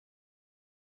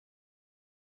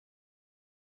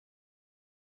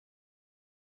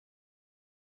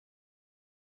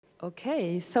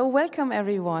Okay, so welcome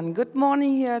everyone. Good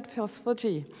morning here at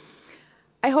PostgIS.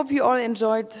 I hope you all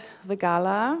enjoyed the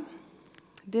gala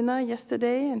dinner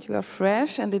yesterday and you are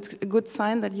fresh, and it's a good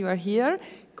sign that you are here.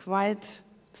 Quite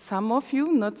some of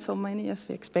you, not so many as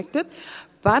we expected,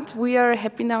 but we are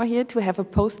happy now here to have a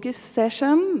PostGIS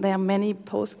session. There are many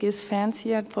PostGIS fans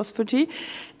here at PostgIS,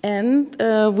 and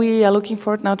we are looking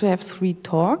forward now to have 3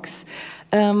 talks.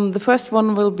 The first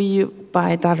one will be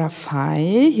by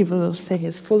Darafei. He will say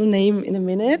his full name in a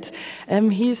minute.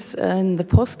 He's in the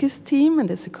PostGIS team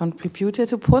and is a contributor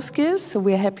to PostGIS, so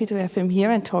we are happy to have him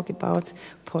here and talk about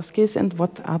PostGIS and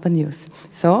what are the news.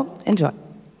 So, enjoy.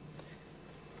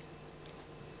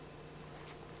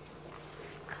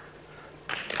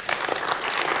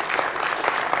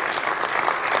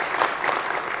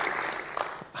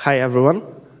 Hi, everyone.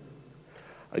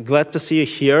 Glad to see you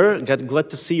here. Glad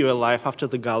to see you alive after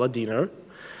the gala dinner.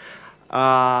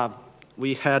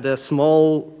 We had a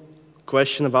small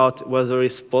question about whether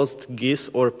it's PostGIS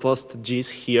or PostGIS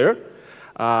here.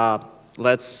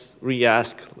 Let's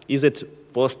re-ask, is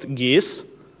it PostGIS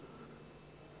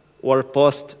or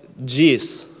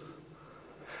PostGIS?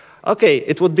 Okay,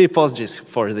 it would be PostGIS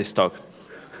for this talk.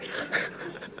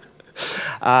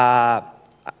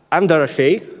 I'm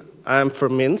Darafei. I'm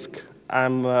from Minsk.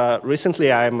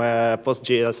 Recently I'm a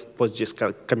PostGIS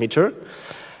committer.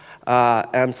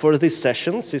 And for this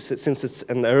session, since it's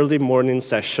an early morning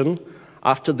session,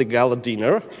 after the gala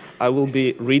dinner, I will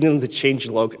be reading the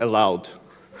changelog aloud.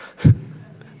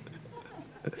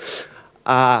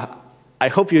 I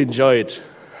hope you enjoy it.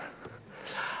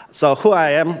 So who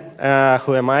I am,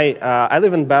 who am I? I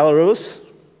live in Belarus.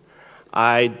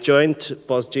 I joined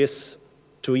PostGIS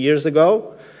 2 years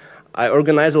ago. I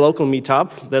organized a local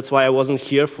meetup. That's why I wasn't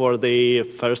here for the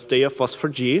first day of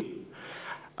PostgIS.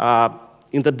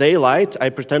 In the daylight, I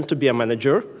pretend to be a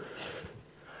manager.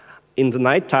 In the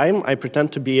nighttime, I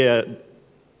pretend to be a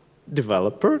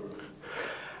developer.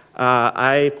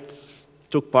 I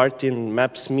took part in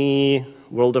Maps.me,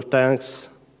 World of Tanks,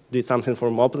 did something for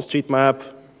OpenStreetMap,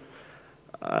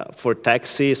 for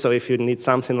taxi. So if you need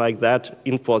something like that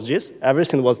in PostGIS,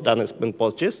 everything was done in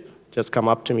PostGIS. Just come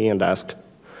up to me and ask.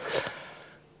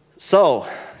 So,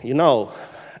 you know,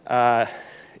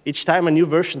 each time a new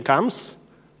version comes,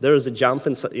 there is a jump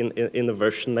in the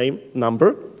version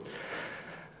number.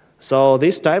 So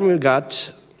this time we got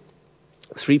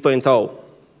 3.0.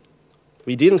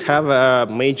 We didn't have a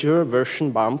major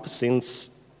version bump since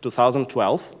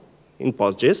 2012 in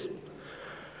PostGIS.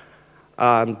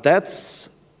 And that's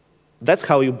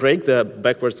how you break the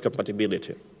backwards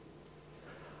compatibility.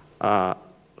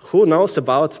 Who knows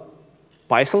about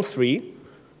Python 3?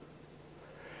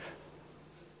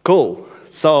 Cool.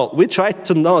 So we tried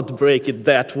to not break it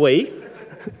that way.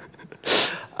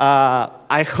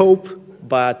 I hope,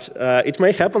 but it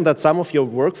may happen that some of your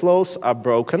workflows are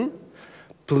broken.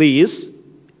 Please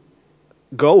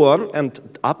go on and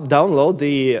download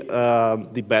the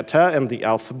beta and the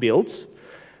alpha builds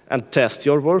and test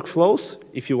your workflows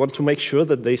if you want to make sure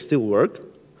that they still work.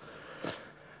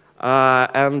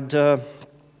 Yeah.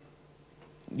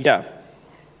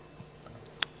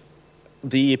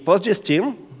 The PostGIS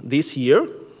team this year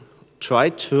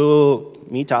tried to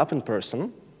meet up in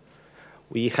person.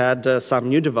 We had some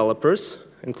new developers,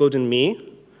 including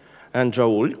me and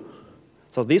Raul.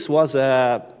 So this was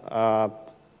a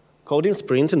coding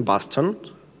sprint in Boston.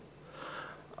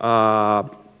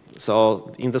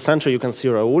 So in the center you can see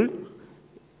Raul.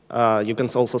 You can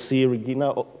also see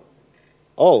Regina.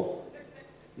 Oh,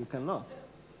 you cannot.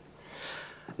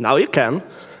 Now you can.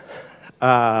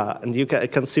 And you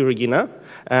can see Regina.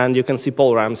 And you can see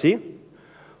Paul Ramsey,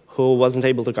 who wasn't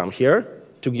able to come here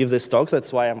to give this talk.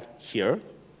 That's why I'm here.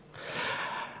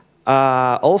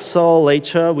 Also,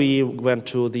 later, we went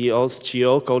to the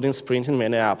OSGeo coding sprint in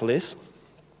Minneapolis.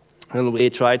 And we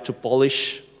tried to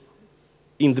polish.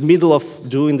 In the middle of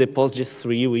doing the PostGIS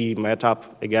 3, we met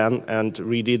up again and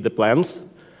redid the plans.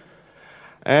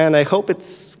 And I hope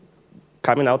it's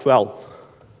coming out well.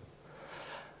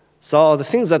 So the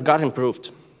things that got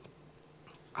improved.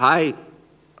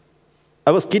 I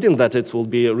was kidding that it will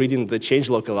be reading the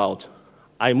changelog aloud.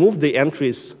 I moved the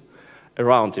entries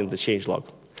around in the changelog.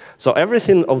 So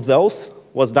everything of those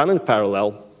was done in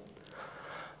parallel.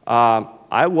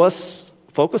 I was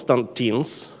focused on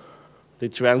teams, the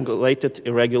triangulated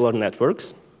irregular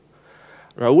networks.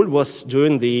 Raul was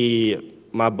doing the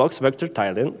mapbox vector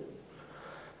tiling.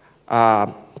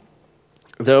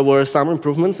 There were some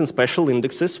improvements in special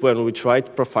indexes when we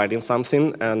tried profiling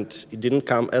something and it didn't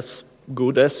come as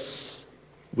good as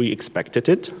we expected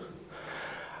it.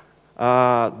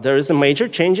 There is a major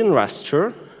change in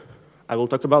raster. I will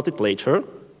talk about it later.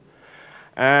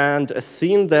 And a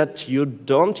thing that you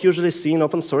don't usually see in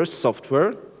open source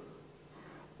software,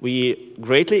 we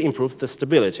greatly improved the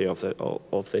stability of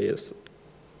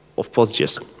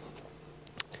PostGIS.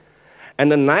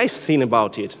 And a nice thing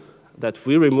about it, that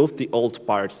we removed the old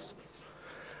parts.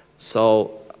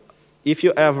 So if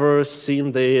you ever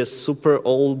seen the super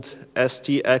old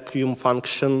st-equum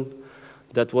function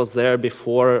that was there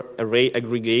before array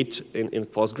aggregate in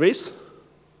Postgres,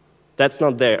 that's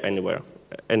not there anymore.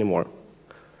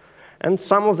 And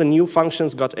some of the new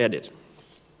functions got added.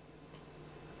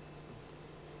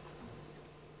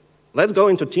 Let's go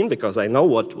into Tin because I know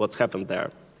what's happened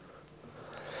there.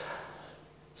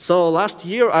 So last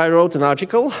year I wrote an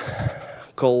article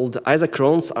called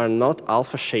Isochrones Are Not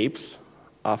Alpha Shapes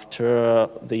after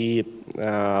the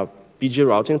PG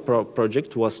routing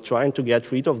project was trying to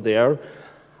get rid of their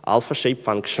alpha shape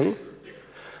function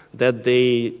that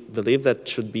they believe that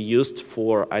should be used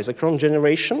for isochrone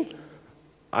generation.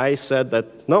 I said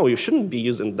that, no, you shouldn't be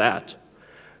using that.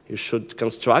 You should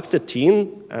construct a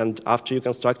tin, and after you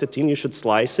construct a tin, you should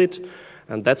slice it,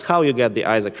 and that's how you get the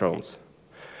isochrones.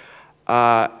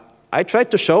 I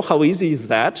tried to show how easy is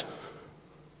that,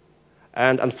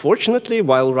 and unfortunately,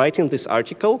 while writing this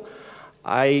article,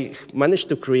 I managed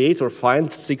to create or find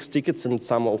 6 tickets in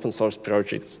some open source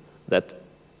projects that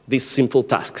this simple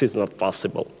task is not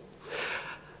possible.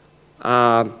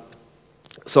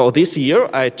 So this year,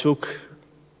 I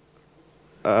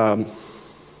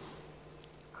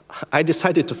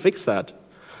decided to fix that.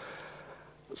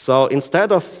 So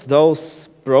instead of those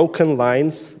broken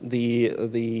lines,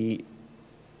 the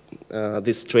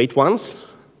straight ones,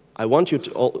 I want you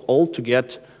to all to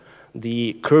get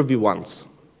the curvy ones,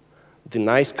 the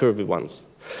nice curvy ones.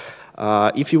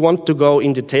 If you want to go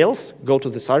in details, go to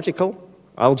this article.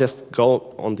 I'll just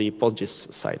go on the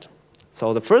PostGIS side.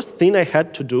 So the first thing I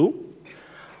had to do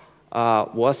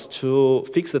was to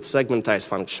fix the segmentize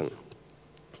function.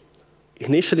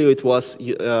 Initially, it was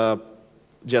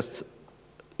just,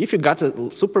 if you got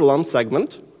a super long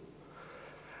segment,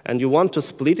 and you want to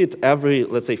split it every,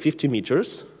 let's say, 50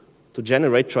 meters to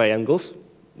generate triangles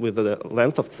with a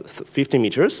length of 50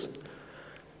 meters,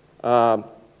 you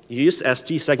use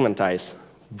st segmentize.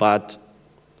 But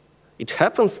it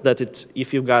happens that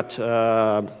if you got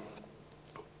a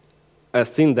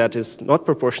thing that is not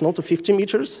proportional to 50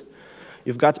 meters,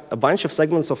 you've got a bunch of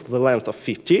segments of the length of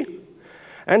 50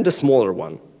 and a smaller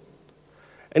one.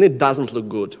 And it doesn't look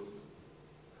good.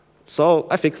 So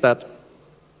I fixed that.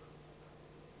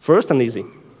 First and easy.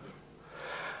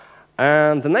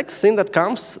 And the next thing that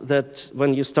comes, that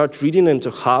when you start reading into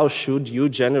how should you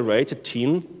generate a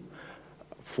tin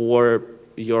for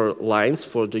your lines,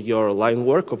 for your line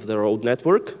work of the road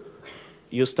network,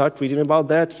 you start reading about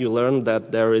that. You learn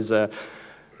that there is a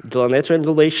Delaunay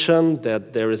triangulation,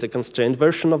 that there is a constrained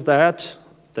version of that,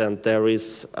 then there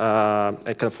is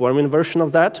a conforming version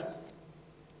of that.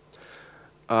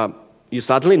 You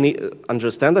suddenly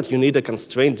understand that you need a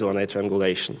constrained Delaunay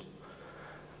triangulation.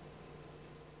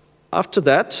 After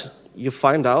that, you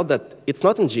find out that it's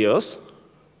not in GEOS,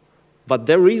 but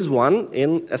there is one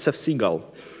in SFCGAL.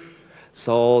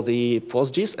 So the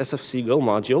PostGIS SFCGAL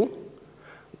module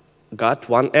got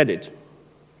one added.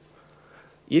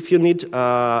 If you need,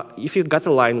 if you got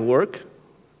a line work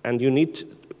and you need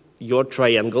your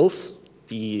triangles,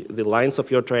 the lines of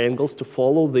your triangles to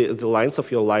follow the lines of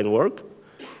your line work,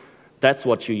 that's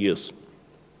what you use.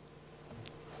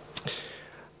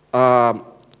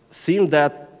 Thing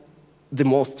that the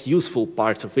most useful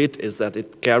part of it is that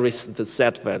it carries the Z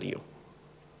value.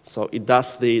 So it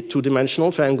does the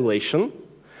two-dimensional triangulation,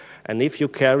 and if you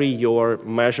carry your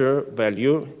measure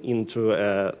value into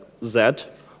a Z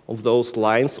of those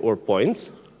lines or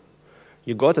points,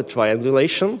 you got a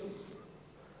triangulation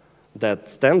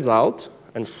that stands out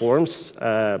and forms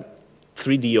a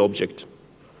 3D object.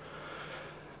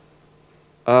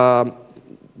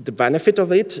 The benefit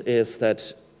of it is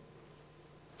that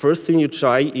first thing you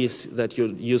try is that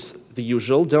you use the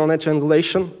usual Delaunay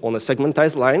triangulation on the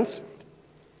segmentized lines,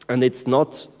 and it's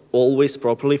not always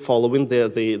properly following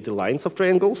the lines of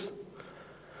triangles.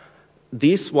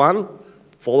 This one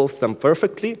follows them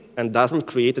perfectly and doesn't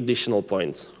create additional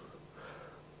points.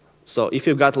 So if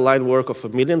you've got a line work of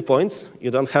 1,000,000 points,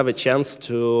 you don't have a chance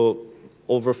to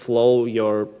overflow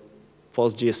your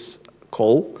PostGIS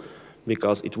call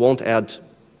because it won't add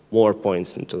more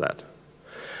points into that.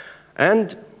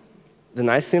 And the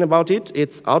nice thing about it,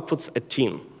 it outputs a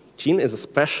tin. Tin is a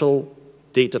special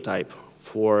data type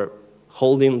for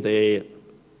holding the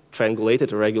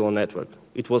triangulated irregular network.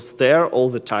 It was there all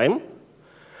the time,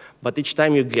 but each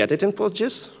time you get it in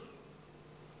PostGIS,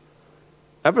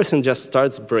 everything just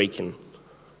starts breaking.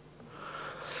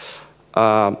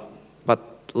 but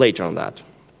later on that.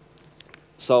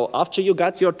 So after you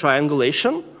got your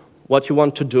triangulation, what you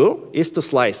want to do is to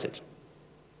slice it.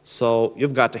 So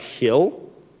you've got a hill,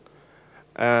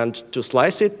 and to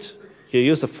slice it, you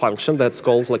use a function that's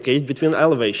called locate between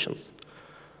elevations.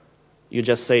 You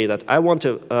just say that I want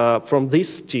to, from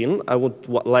this tin, I would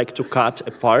like to cut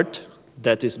a part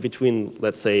that is between,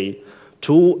 let's say,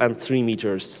 2 and 3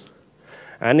 meters.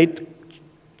 And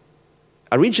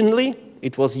originally,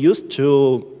 it was used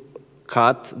to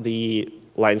cut the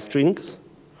line strings.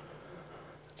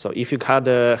 So if you had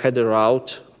a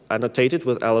route annotated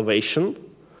with elevation,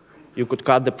 you could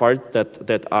cut the part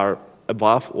that are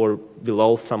above or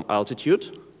below some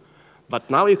altitude. But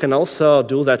now you can also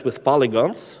do that with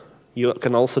polygons. You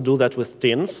can also do that with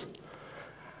tins.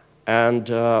 And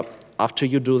after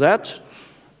you do that,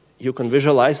 you can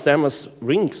visualize them as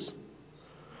rings.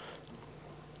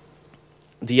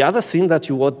 The other thing that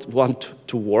you would want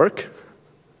to work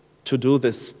to do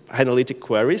this analytic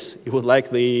queries, you would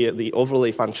like the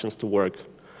overlay functions to work.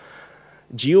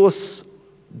 GEOS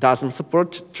doesn't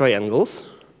support triangles,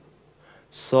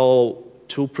 so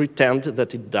to pretend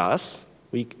that it does,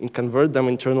 we can convert them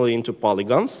internally into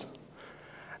polygons,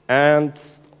 and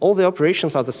all the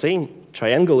operations are the same.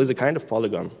 Triangle is a kind of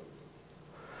polygon.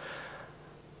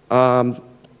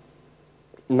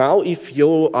 Now, if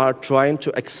you are trying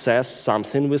to access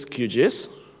something with QGIS,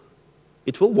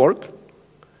 it will work.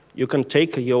 You can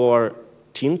take your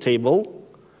tin table,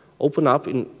 open up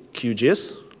in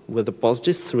QGIS with the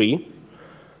PostGIS 3,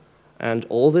 and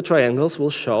all the triangles will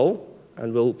show,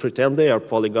 and will pretend they are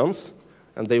polygons,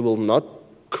 and they will not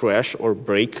crash or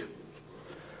break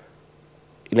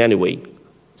in any way.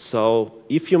 So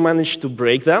if you manage to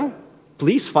break them,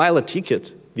 please file a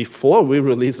ticket before we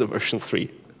release the version 3.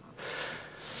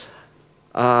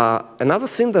 Another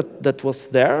thing that was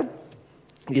there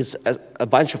is a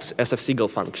bunch of sfseagle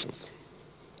functions.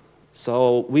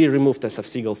 So we removed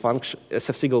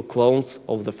sfseagle clones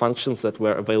of the functions that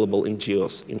were available in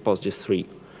GEOS in PostGIS 3.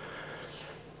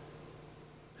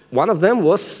 One of them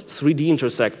was 3D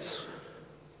intersects.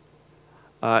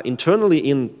 Internally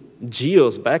in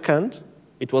GEOS backend,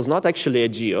 it was not actually a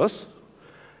GEOS.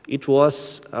 It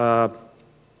was the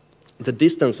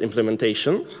distance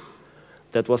implementation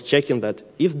that was checking that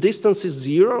if distance is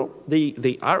 0,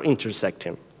 they are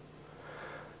intersecting.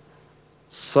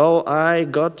 So I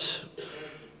got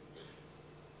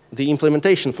the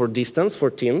implementation for distance for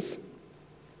tins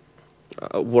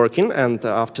working, and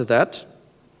after that,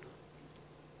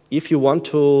 if you want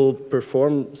to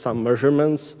perform some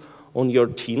measurements on your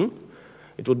tin,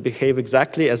 it would behave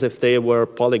exactly as if they were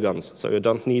polygons, so you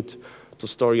don't need to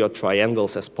store your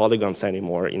triangles as polygons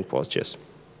anymore in PostGIS.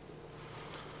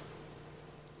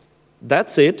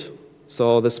 That's it.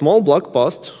 So the small blog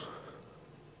post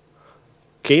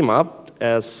came up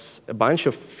as a bunch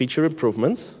of feature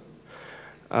improvements.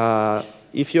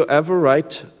 If you ever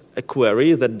write a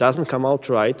query that doesn't come out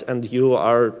right and you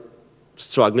are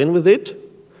struggling with it,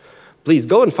 please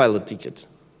go and file a ticket.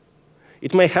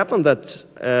 It may happen that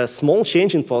a small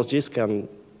change in PostGIS can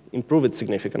improve it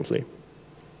significantly.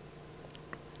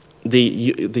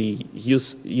 The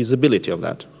usability of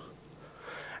that.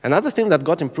 Another thing that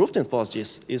got improved in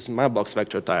PostGIS is Mapbox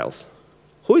vector tiles.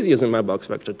 Who is using Mapbox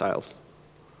vector tiles?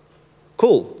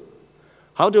 Cool.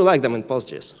 How do you like them in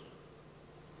PostGIS?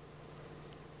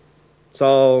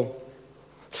 So,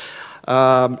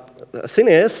 the thing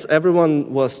is,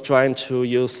 everyone was trying to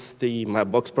use the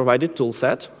Mapbox provided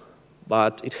toolset,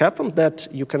 but it happened that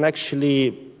you can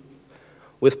actually,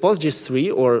 with PostGIS 3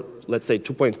 or let's say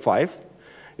 2.5,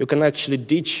 you can actually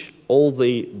ditch all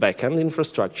the backend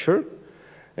infrastructure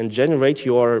and generate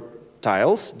your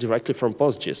tiles directly from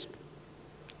PostGIS.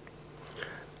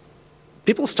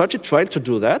 People started trying to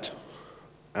do that,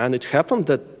 and it happened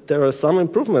that there are some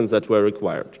improvements that were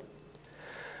required.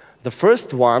 The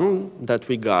first one that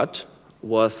we got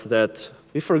was that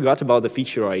we forgot about the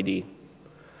feature ID.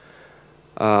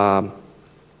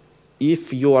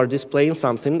 If you are displaying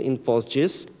something in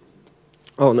PostGIS,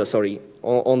 on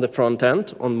the front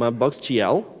end, on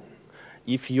Mapbox.gl,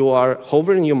 if you are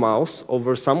hovering your mouse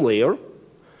over some layer,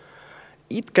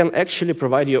 it can actually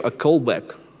provide you a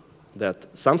callback that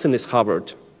something is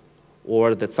hovered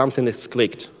or that something is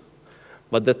clicked.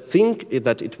 But the thing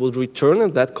that it will return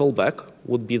in that callback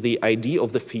would be the ID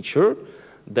of the feature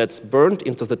that's burned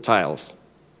into the tiles.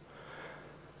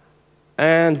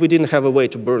 And we didn't have a way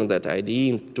to burn that ID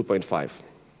in 2.5.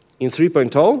 In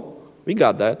 3.0, we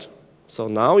got that. So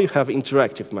now you have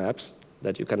interactive maps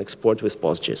that you can export with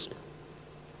PostGIS.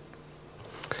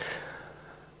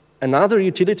 Another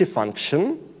utility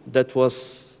function that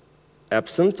was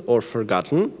absent or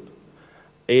forgotten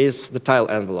is the tile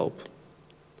envelope.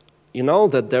 You know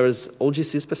that there is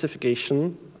OGC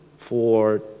specification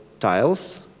for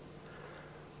tiles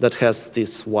that has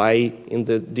this Y in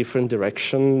the different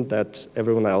direction that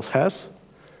everyone else has.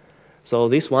 So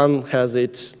this one has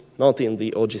it not in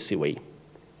the OGC way.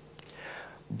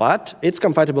 But it's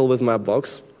compatible with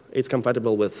Mapbox. It's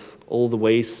compatible with all the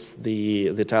ways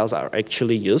the tiles are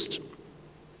actually used.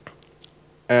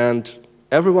 And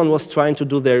everyone was trying to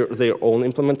do their own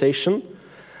implementation.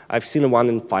 I've seen one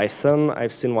in Python,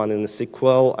 I've seen one in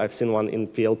SQL, I've seen one in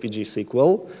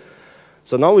PLPG-SQL.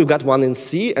 So now we've got one in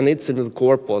C, and it's in the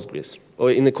core Postgres,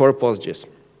 or in the core PostGIS.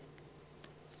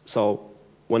 So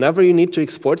whenever you need to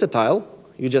export a tile,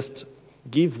 you just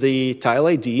give the tile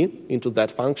ID into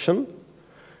that function,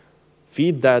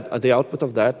 feed the output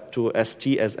of that to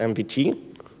ST as MVT,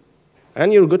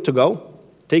 and you're good to go.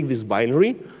 Take this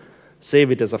binary,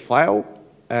 save it as a file,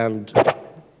 and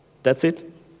that's it.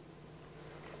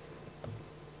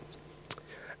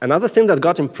 Another thing that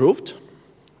got improved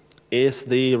is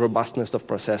the robustness of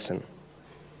processing.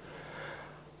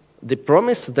 The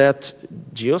promise that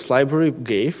Geos library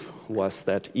gave was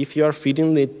that if you are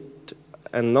feeding it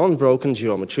a non-broken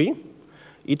geometry,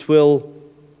 it will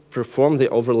perform the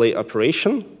overlay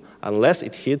operation unless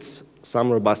it hits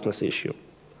some robustness issue.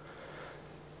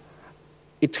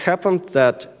 It happened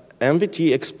that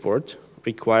MVT export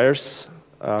requires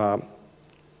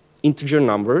integer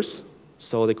numbers,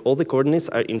 so all the coordinates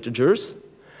are integers,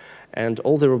 and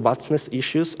all the robustness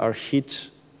issues are hit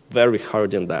very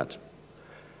hard in that.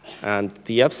 And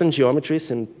the absent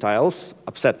geometries in tiles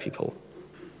upset people.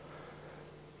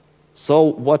 So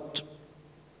what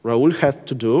Raul had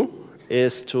to do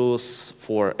is to,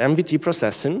 for MVT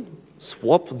processing,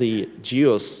 swap the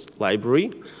Geos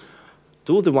library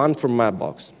to the one from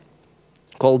Mapbox,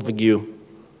 called Vgu.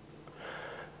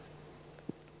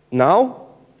 Now,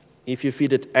 if you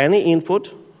feed it any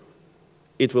input,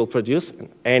 it will produce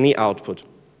any output.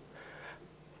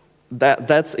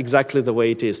 That's exactly the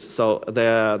way it is. So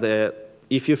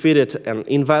if you feed it an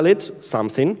invalid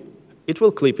something, it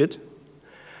will clip it.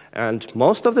 And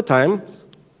most of the time,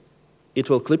 it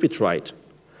will clip it right.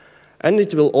 And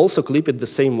it will also clip it the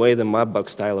same way the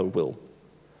Mapbox tiler will.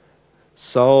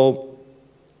 So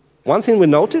one thing we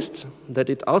noticed, that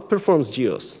it outperforms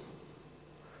Geos.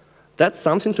 That's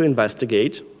something to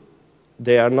investigate.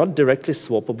 They are not directly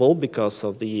swappable because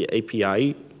of the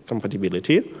API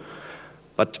compatibility.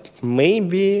 But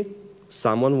maybe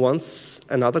someone wants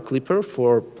another clipper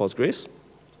for Postgres,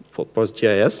 for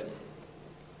PostGIS.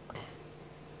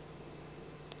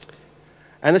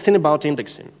 And the thing about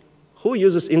indexing. Who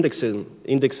uses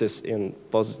indexes in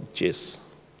PostGIS?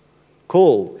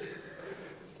 Cool.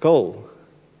 Cool.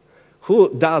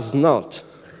 Who does not?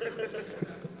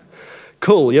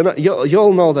 Cool. You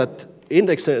all know that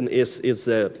indexing is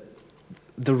the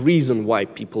reason why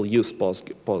people use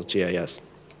PostGIS.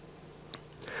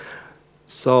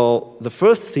 So the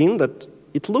first thing that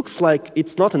it looks like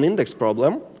it's not an index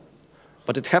problem,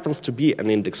 but it happens to be an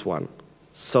index one.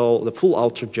 So the full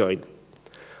outer join.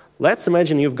 Let's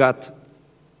imagine you've got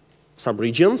some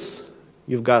regions,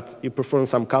 you perform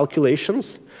some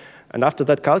calculations, and after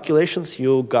that calculations,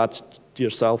 you got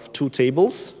yourself two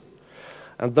tables,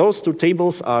 and those two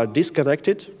tables are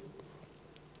disconnected,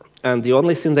 and the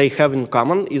only thing they have in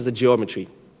common is a geometry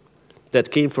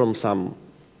that came from some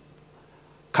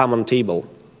common table.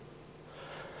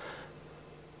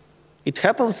 It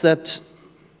happens that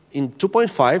in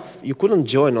 2.5, you couldn't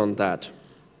join on that.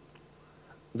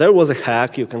 There was a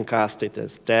hack. You can cast it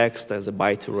as text, as a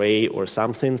byte array, or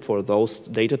something for those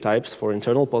data types. For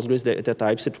internal Postgres data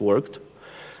types, it worked.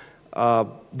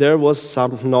 There was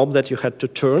some knob that you had to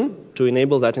turn to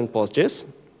enable that in PostGIS.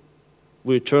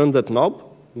 We turned that knob.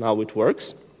 Now it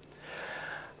works.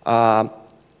 The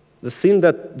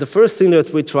first thing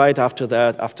that we tried after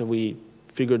that, after we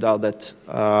figured out that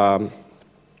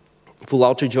full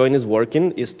outer join is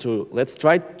working, is to let's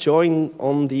try join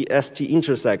on the ST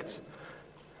intersects.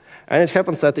 And it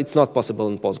happens that it's not possible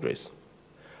in Postgres.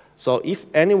 So if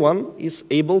anyone is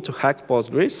able to hack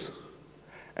Postgres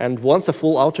and wants a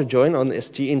full outer join on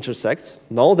ST intersects,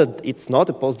 know that it's not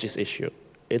a PostGIS issue.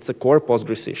 It's a core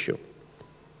Postgres issue.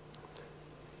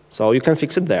 So you can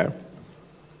fix it there.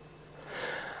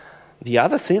 The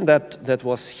other thing that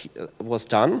was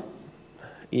done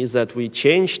is that we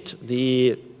changed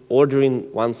the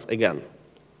ordering once again.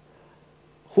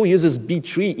 Who uses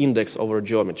B3 index over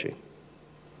geometry?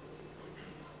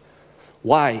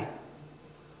 Why?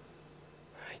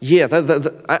 Yeah,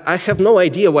 I have no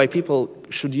idea why people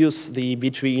should use the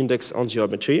B3 index on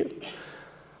geometry.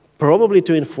 Probably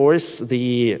to enforce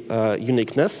the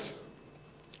uniqueness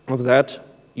of that.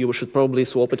 you should probably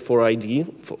swap it for ID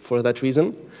for that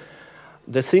reason.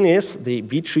 The thing is, the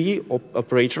B-tree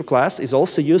operator class is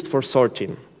also used for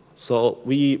sorting. So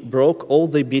we broke all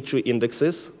the B-tree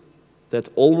indexes that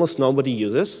almost nobody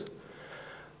uses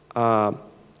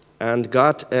and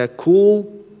got a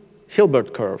cool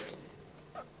Hilbert curve.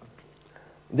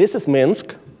 This is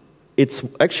Minsk. It's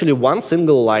actually one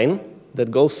single line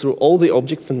that goes through all the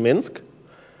objects in Minsk.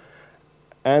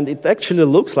 And it actually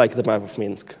looks like the map of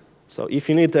Minsk. So if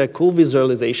you need a cool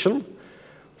visualization,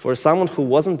 for someone who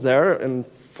wasn't there in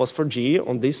FOSS4G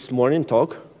on this morning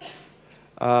talk,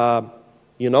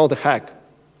 you know the hack.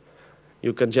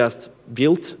 You can just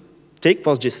take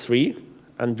PostGIS 3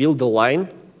 and build the line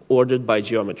ordered by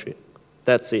geometry.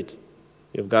 That's it.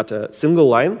 You've got a single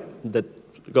line that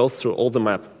goes through all the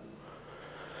map.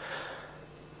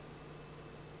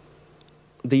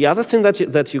 The other thing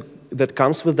that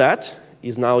comes with that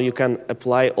is now you can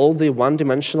apply all the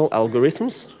one-dimensional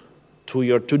algorithms to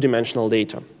your two-dimensional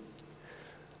data.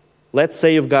 Let's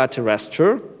say you've got a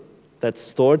raster that's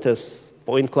stored as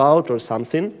point cloud or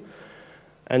something,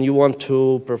 and you want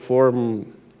to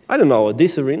perform, I don't know, a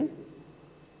dithering.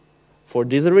 For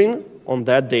dithering on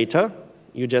that data,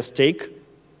 you just take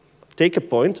a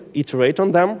point, iterate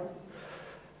on them,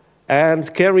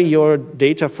 and carry your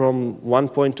data from one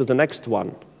point to the next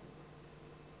one.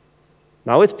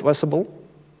 Now it's possible.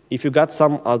 If you got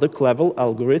some other clever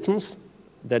algorithms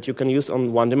that you can use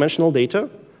on one-dimensional data,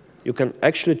 you can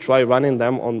actually try running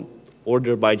them on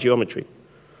order by geometry.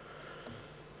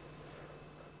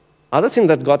 Other thing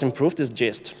that got improved is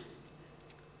GIST.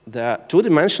 The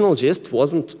two-dimensional GIST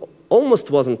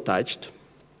almost wasn't touched.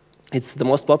 It's the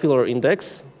most popular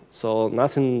index, so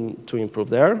nothing to improve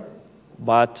there.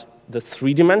 But the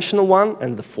three-dimensional one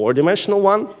and the four-dimensional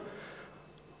one,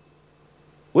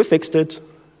 we fixed it.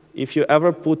 If you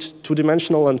ever put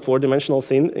two-dimensional and four-dimensional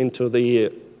thing into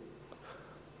the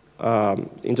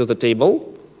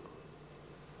table,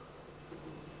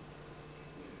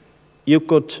 you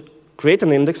could create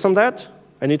an index on that,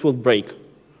 and it will break.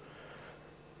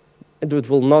 And it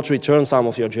will not return some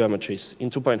of your geometries in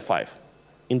 2.5.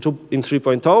 In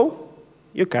 3.0,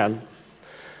 you can.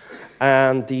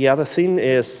 And the other thing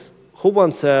is, who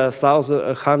wants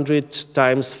 100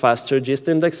 times faster GIST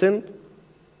indexing?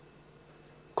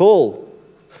 Cool.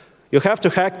 You have to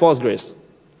hack Postgres.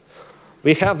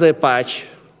 We have the patch.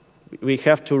 We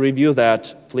have to review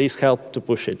that. Please help to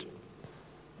push it.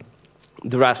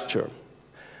 The raster.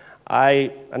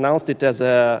 I announced it as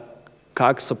a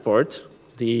CAG support,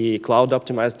 the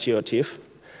cloud-optimized GeoTIFF.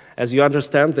 As you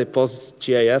understand, the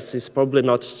PostGIS is probably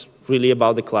not really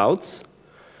about the clouds.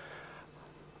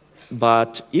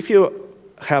 But if you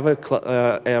have a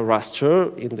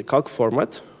raster in the COG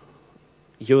format,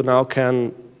 you now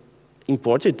can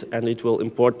import it, and it will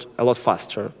import a lot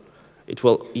faster. It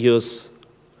will use.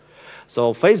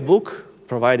 So Facebook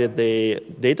provided the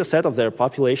data set of their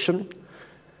population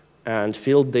and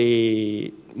filled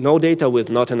the no data with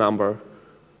not a number.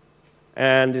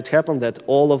 And it happened that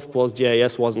all of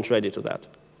PostGIS wasn't ready to that.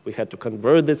 We had to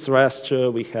convert this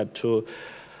raster. We had to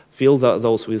fill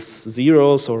those with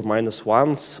zeros or minus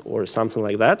ones or something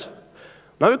like that.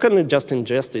 Now you can just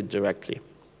ingest it directly.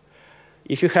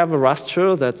 If you have a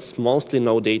raster that's mostly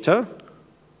no data,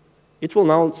 it will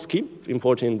now skip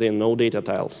importing the no data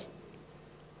tiles.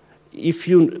 If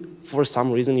you, for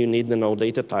some reason, you need the no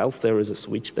data tiles, there is a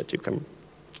switch that you can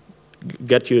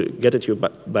get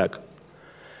it back.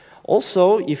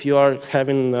 Also, if you are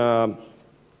having,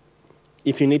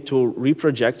 if you need to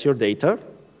reproject your data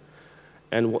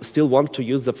and still want to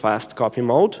use the fast copy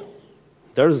mode,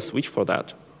 there is a switch for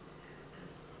that.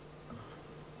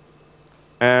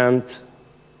 And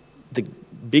the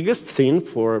biggest thing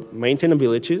for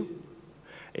maintainability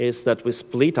is that we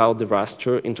split out the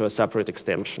raster into a separate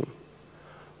extension.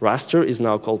 Raster is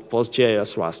now called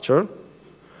PostGIS raster.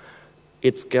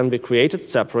 It can be created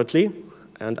separately,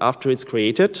 and after it's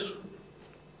created,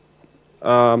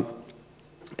 and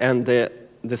the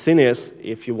thing is,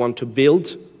 if you want to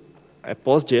build a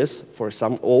PostGIS for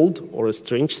some old or a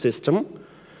strange system,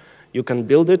 you can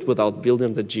build it without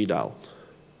building the GDAL.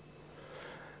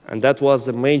 And that was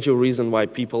a major reason why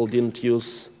people didn't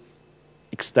use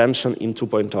extension in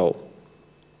 2.0.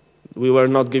 We were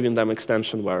not giving them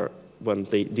extension when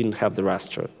they didn't have the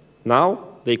raster. Now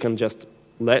they can just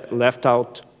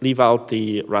leave out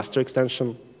the raster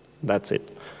extension. That's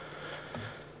it.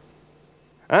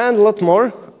 And a lot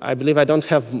more. I believe I don't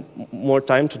have more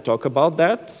time to talk about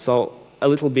that, so a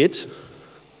little bit.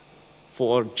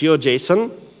 For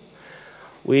GeoJSON,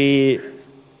 we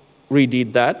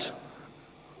redid that.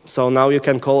 So now you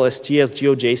can call ST as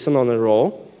GeoJSON on a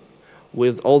row,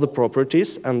 with all the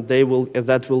properties, and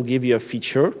that will give you a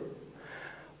feature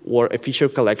or a feature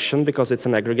collection because it's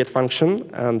an aggregate function,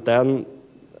 and then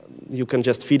you can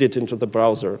just feed it into the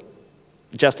browser,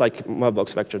 just like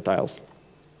Mailbox vector tiles.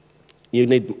 You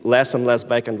need less and less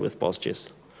backend with PostGIS.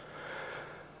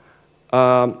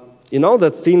 You know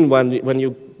the thing when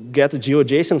you get a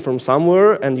GeoJSON from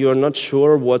somewhere and you're not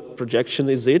sure what projection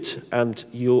is it, and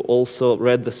you also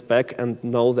read the spec and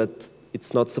know that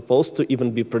it's not supposed to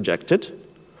even be projected?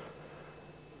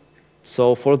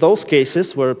 So for those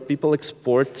cases where people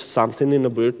export something in a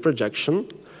weird projection,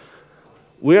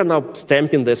 we are now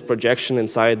stamping this projection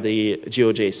inside the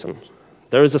GeoJSON.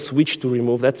 There is a switch to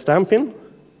remove that stamping,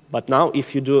 but now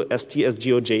if you do st as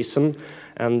GeoJSON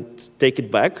and take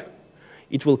it back,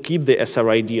 it will keep the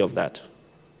SRID of that.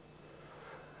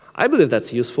 I believe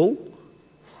that's useful.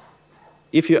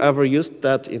 If you ever used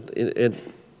that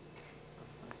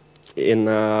in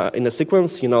a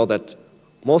sequence, you know that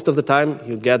most of the time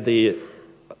you get the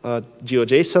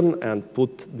GeoJSON and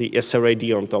put the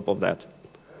SRID on top of that.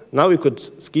 Now we could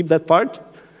skip that part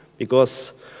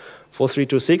because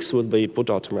 4326 would be put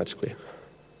automatically.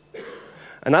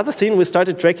 Another thing, we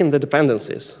started tracking the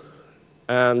dependencies.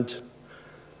 And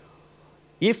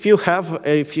if you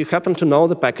happen to know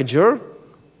the packager,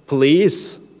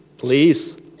 please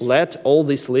let all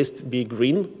these lists be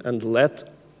green and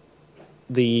let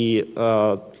the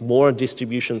more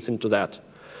distributions into that.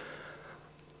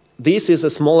 This is a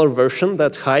smaller version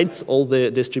that hides all the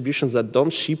distributions that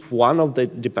don't ship one of the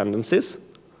dependencies.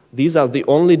 These are the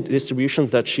only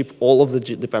distributions that ship all of the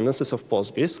dependencies of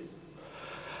PostGIS.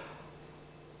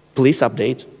 Please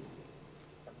update.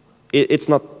 It's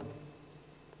not.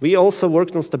 We also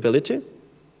worked on stability.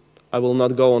 I will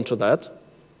not go on to that.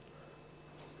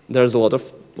 There's a lot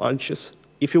of bunches.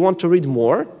 If you want to read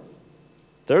more,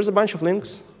 there's a bunch of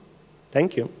links.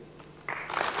 Thank you.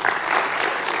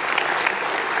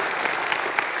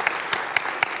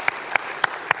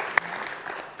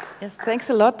 Yes, thanks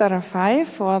a lot, Darafei,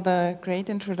 for the great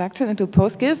introduction into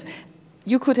PostGIS.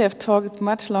 You could have talked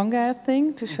much longer, I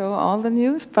think, to show all the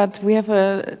news, but we have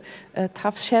a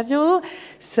tough schedule.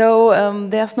 So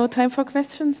there's no time for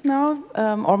questions now,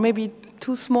 or maybe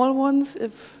two small ones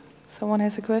if someone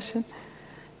has a question.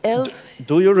 Else?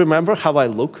 Do you remember how I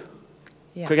look?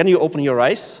 Yeah. Can you open your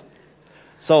eyes?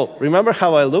 So remember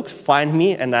how I look, find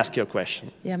me, and ask your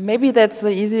question. Yeah, maybe that's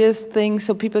the easiest thing,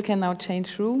 so people can now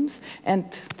change rooms.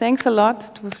 And thanks a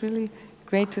lot. It was really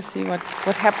great to see what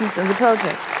happens in the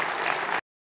project.